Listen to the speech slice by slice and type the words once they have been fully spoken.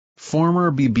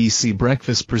Former BBC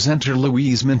Breakfast presenter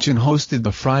Louise Minchin hosted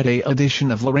the Friday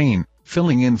edition of Lorraine,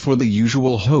 filling in for the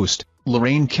usual host,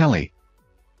 Lorraine Kelly.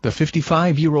 The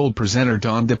 55-year-old presenter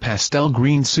donned a pastel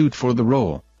green suit for the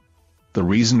role. The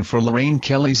reason for Lorraine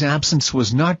Kelly's absence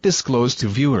was not disclosed to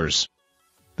viewers.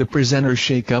 The presenter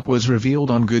shake-up was revealed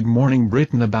on Good Morning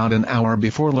Britain about an hour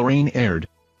before Lorraine aired.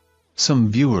 Some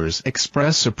viewers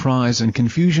expressed surprise and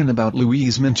confusion about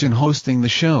Louise Minchin hosting the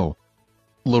show.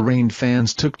 Lorraine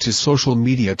fans took to social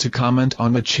media to comment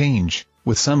on the change,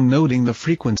 with some noting the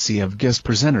frequency of guest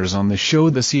presenters on the show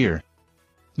this year.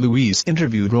 Louise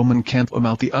interviewed Roman Kemp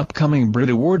about the upcoming Brit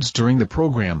Awards during the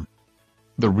program.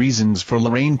 The reasons for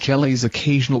Lorraine Kelly's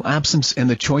occasional absence and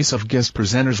the choice of guest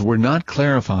presenters were not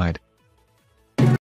clarified.